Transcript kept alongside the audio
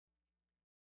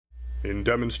In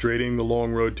demonstrating the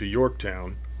long road to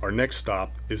Yorktown, our next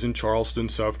stop is in Charleston,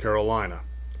 South Carolina,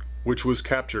 which was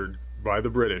captured by the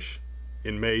British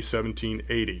in May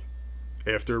 1780,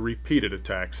 after repeated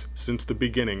attacks since the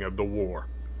beginning of the war.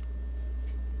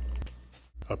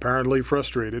 Apparently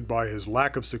frustrated by his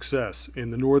lack of success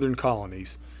in the northern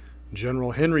colonies,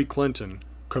 General Henry Clinton,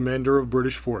 commander of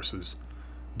British forces,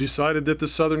 decided that the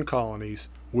southern colonies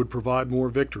would provide more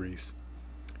victories.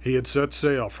 He had set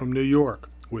sail from New York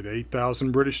with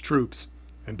 8,000 British troops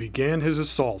and began his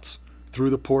assaults through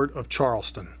the port of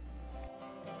Charleston.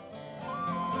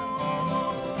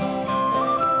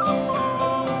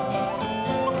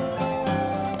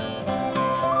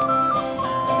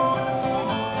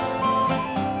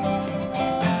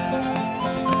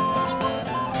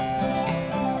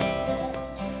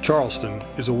 Charleston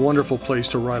is a wonderful place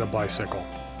to ride a bicycle.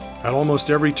 At almost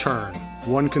every turn,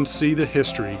 one can see the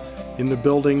history in the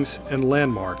buildings and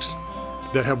landmarks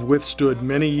that have withstood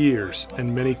many years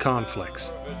and many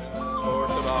conflicts.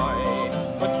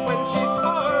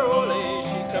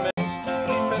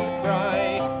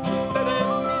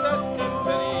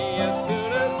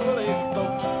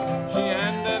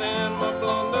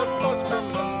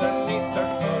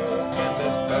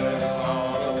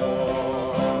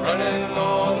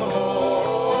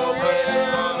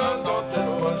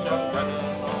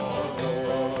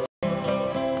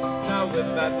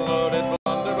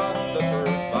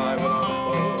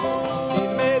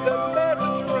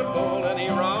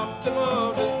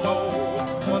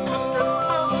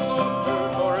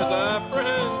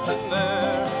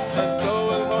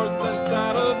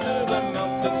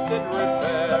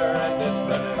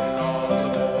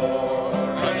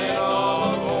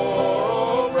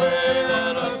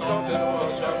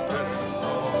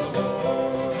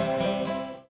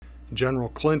 General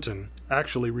Clinton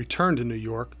actually returned to New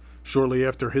York shortly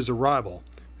after his arrival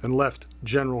and left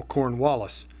General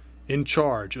Cornwallis in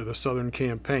charge of the Southern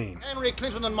campaign. Henry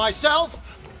Clinton and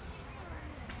myself,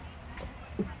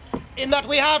 in that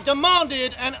we have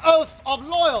demanded an oath of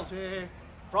loyalty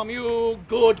from you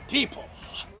good people.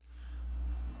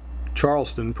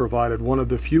 Charleston provided one of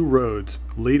the few roads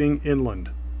leading inland,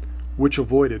 which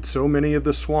avoided so many of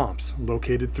the swamps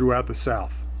located throughout the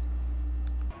South.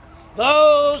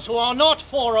 Those who are not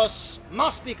for us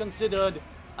must be considered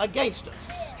against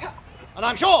us. And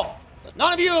I'm sure that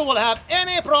none of you will have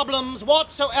any problems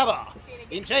whatsoever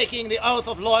in taking the oath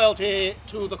of loyalty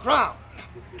to the Crown.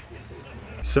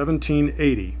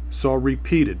 1780 saw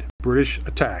repeated British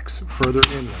attacks further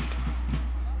inland.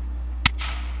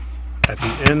 At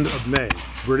the end of May,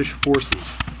 British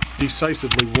forces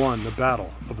decisively won the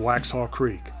Battle of Waxhaw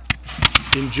Creek.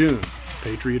 In June,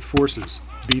 Patriot forces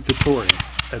beat the Tories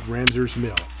at Ramser's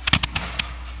Mill.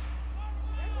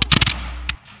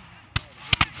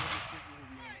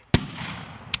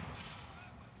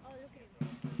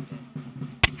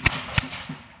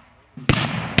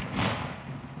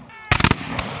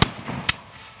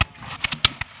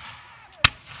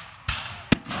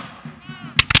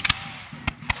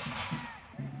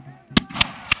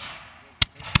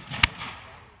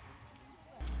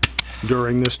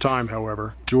 During this time,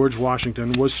 however, George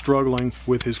Washington was struggling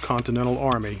with his Continental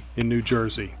Army in New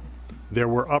Jersey. There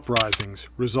were uprisings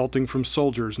resulting from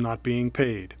soldiers not being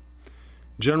paid.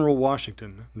 General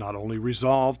Washington not only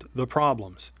resolved the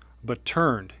problems, but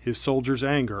turned his soldiers'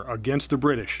 anger against the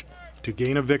British to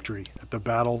gain a victory at the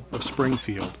Battle of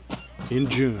Springfield in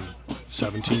June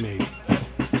 1780.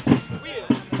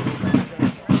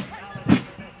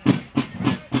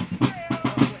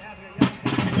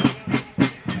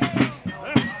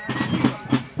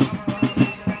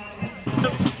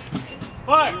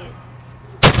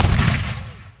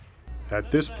 At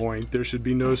this point, there should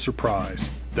be no surprise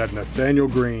that Nathaniel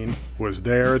Greene was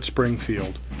there at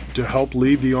Springfield to help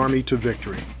lead the army to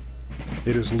victory.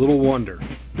 It is little wonder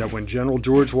that when General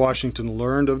George Washington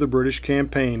learned of the British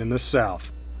campaign in the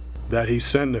South, that he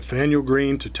sent Nathaniel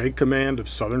Greene to take command of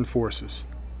Southern forces.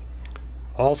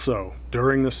 Also,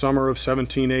 during the summer of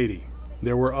 1780,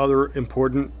 there were other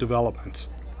important developments.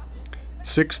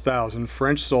 6,000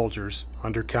 French soldiers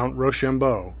under Count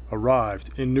Rochambeau arrived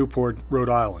in Newport, Rhode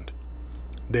Island.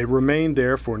 They remained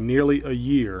there for nearly a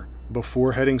year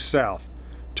before heading south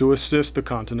to assist the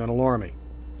Continental Army.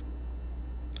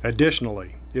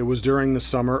 Additionally, it was during the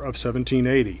summer of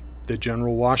 1780 that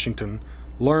General Washington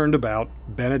learned about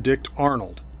Benedict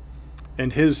Arnold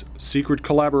and his secret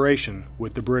collaboration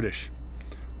with the British.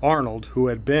 Arnold, who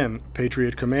had been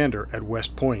Patriot commander at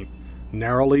West Point,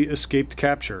 narrowly escaped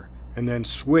capture and then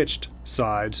switched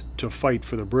sides to fight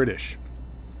for the British.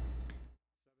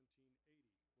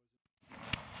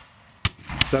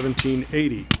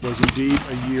 1780 was indeed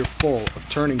a year full of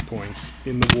turning points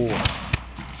in the war.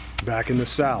 Back in the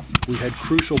South, we had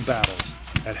crucial battles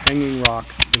at Hanging Rock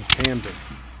and Camden.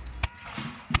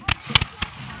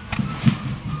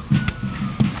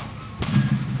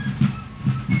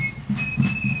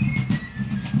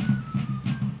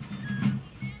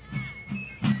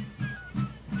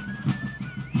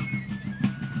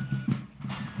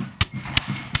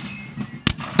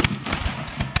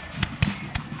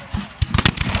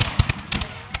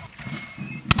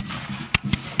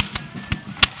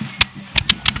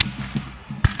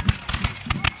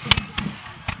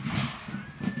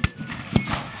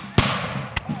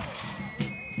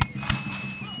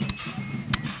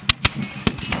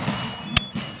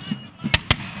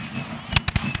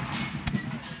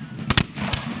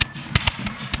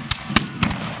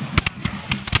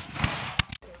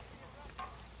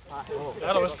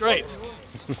 That was great.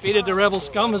 Defeated the rebel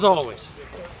scum as always.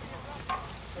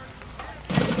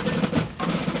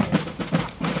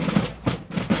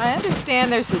 I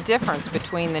understand there's a difference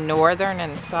between the northern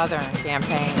and southern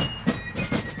campaigns.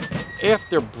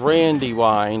 After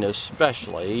Brandywine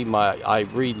especially, I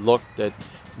re-looked at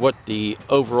what the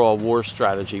overall war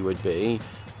strategy would be,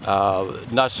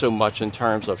 not so much in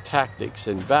terms of tactics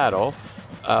in battle,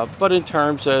 but in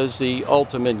terms as the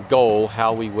ultimate goal,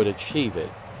 how we would achieve it.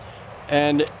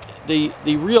 And the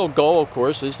real goal, of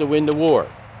course, is to win the war.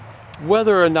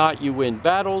 Whether or not you win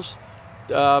battles,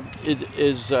 it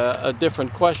is a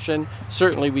different question.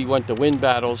 Certainly we want to win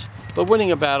battles, but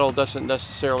winning a battle doesn't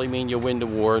necessarily mean you win the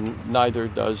war, and neither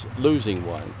does losing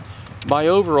one. My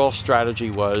overall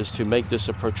strategy was to make this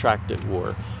a protracted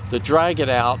war, to drag it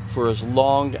out for as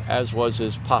long as was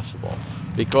possible,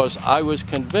 because I was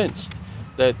convinced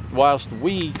that whilst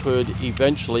we could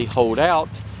eventually hold out,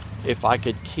 if I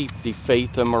could keep the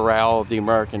faith and morale of the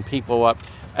American people up,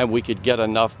 and we could get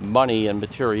enough money and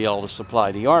material to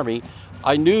supply the army,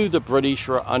 I knew the British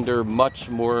were under much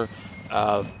more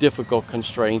difficult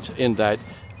constraints in that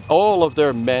all of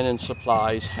their men and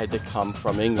supplies had to come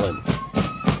from England.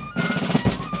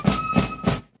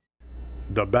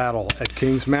 The battle at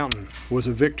Kings Mountain was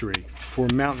a victory for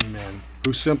mountain men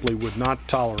who simply would not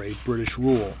tolerate British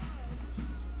rule.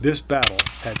 This battle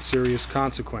had serious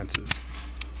consequences,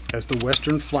 as the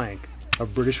western flank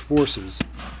of British forces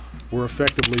were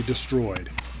effectively destroyed.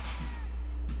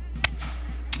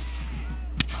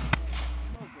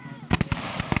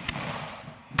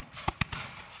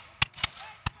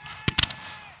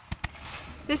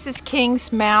 This is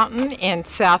Kings Mountain in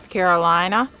South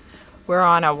Carolina. We're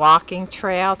on a walking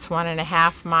trail. It's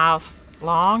 1.5 miles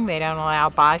long. They don't allow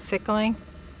bicycling.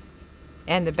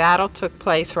 And the battle took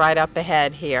place right up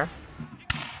ahead here.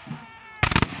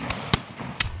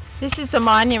 This is a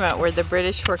monument where the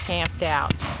British were camped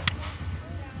out.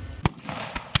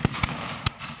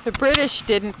 The British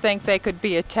didn't think they could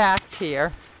be attacked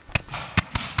here.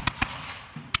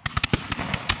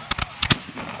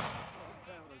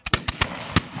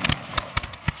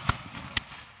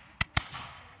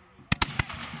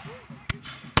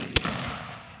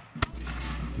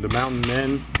 The mountain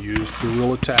men used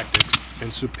guerrilla tactics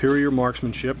and superior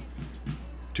marksmanship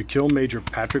to kill Major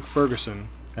Patrick Ferguson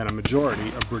and a majority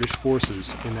of British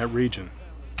forces in that region.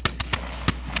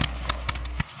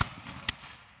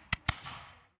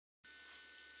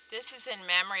 This is in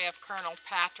memory of Colonel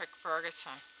Patrick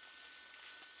Ferguson.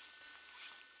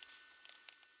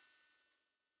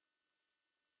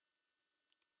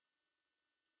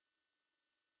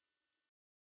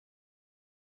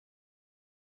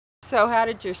 So how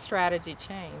did your strategy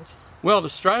change? Well, the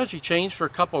strategy changed for a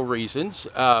couple of reasons.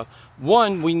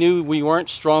 One, we knew we weren't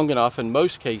strong enough in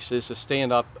most cases to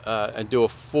stand up and do a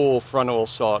full frontal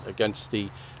assault against the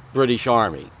British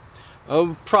Army.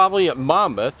 Probably at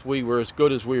Monmouth we were as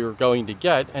good as we were going to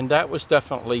get, and that was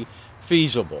definitely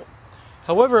feasible.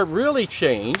 However, it really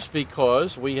changed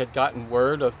because we had gotten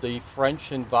word of the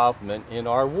French involvement in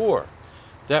our war.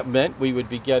 That meant we would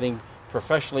be getting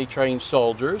professionally trained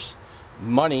soldiers,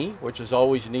 money, which is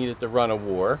always needed to run a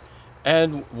war,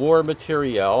 and war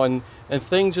materiel, and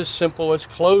things as simple as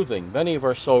clothing. Many of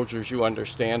our soldiers, you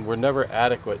understand, were never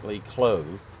adequately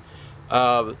clothed.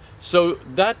 So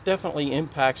that definitely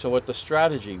impacts on what the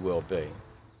strategy will be.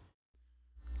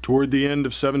 Toward the end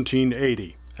of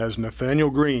 1780, as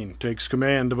Nathaniel Greene takes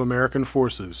command of American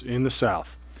forces in the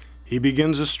South, he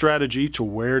begins a strategy to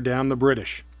wear down the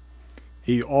British.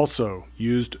 He also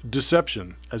used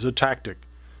deception as a tactic,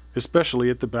 especially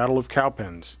at the Battle of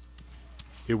Cowpens.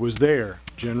 It was there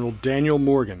General Daniel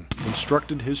Morgan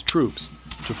instructed his troops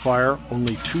to fire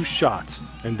only 2 shots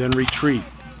and then retreat,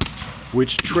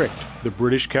 which tricked the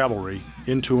British cavalry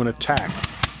into an attack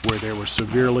where they were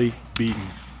severely beaten.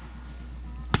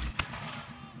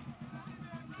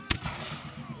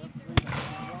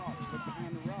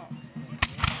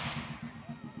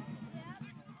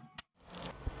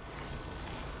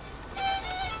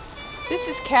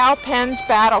 This is Cowpens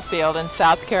Battlefield in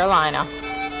South Carolina.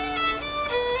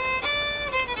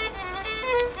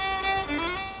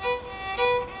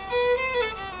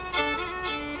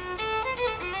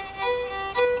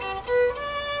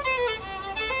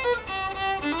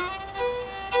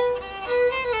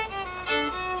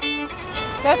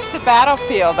 That's the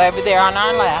battlefield over there on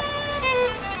our left.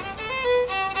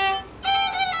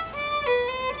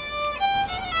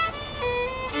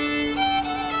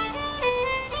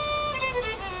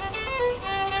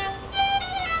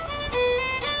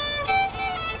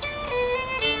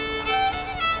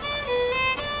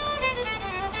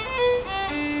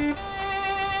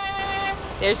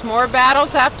 There's more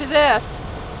battles after this.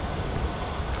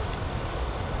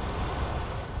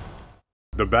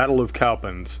 The Battle of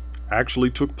Cowpens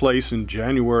actually took place in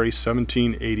January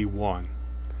 1781.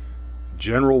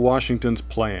 General Washington's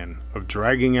plan of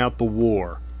dragging out the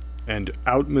war and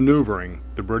outmaneuvering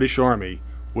the British Army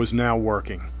was now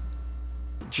working.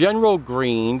 General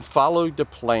Greene followed the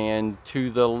plan to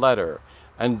the letter,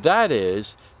 and that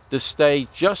is to stay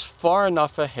just far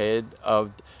enough ahead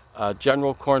of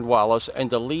General Cornwallis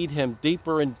and to lead him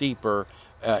deeper and deeper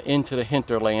into the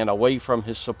hinterland, away from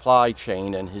his supply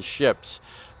chain and his ships,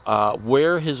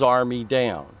 wear his army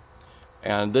down.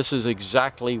 And this is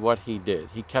exactly what he did.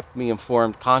 He kept me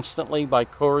informed constantly by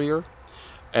courier,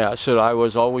 so that I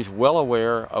was always well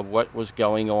aware of what was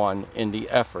going on in the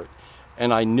effort.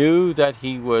 And I knew that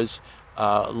he was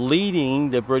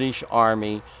leading the British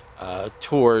Army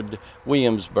toward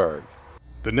Williamsburg.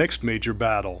 The next major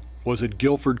battle was at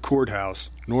Guilford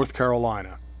Courthouse, North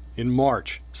Carolina, in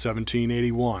March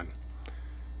 1781.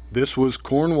 This was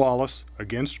Cornwallis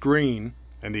against Greene,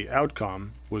 and the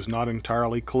outcome was not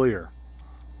entirely clear.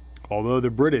 Although the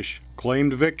British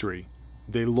claimed victory,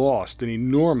 they lost an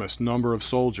enormous number of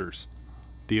soldiers.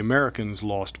 The Americans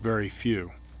lost very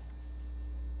few.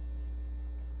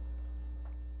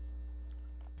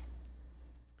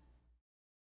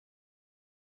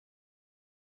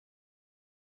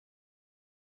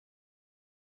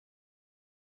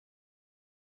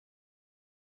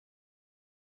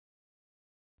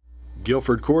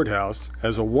 Guilford Courthouse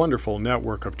has a wonderful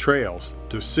network of trails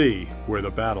to see where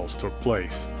the battles took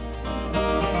place.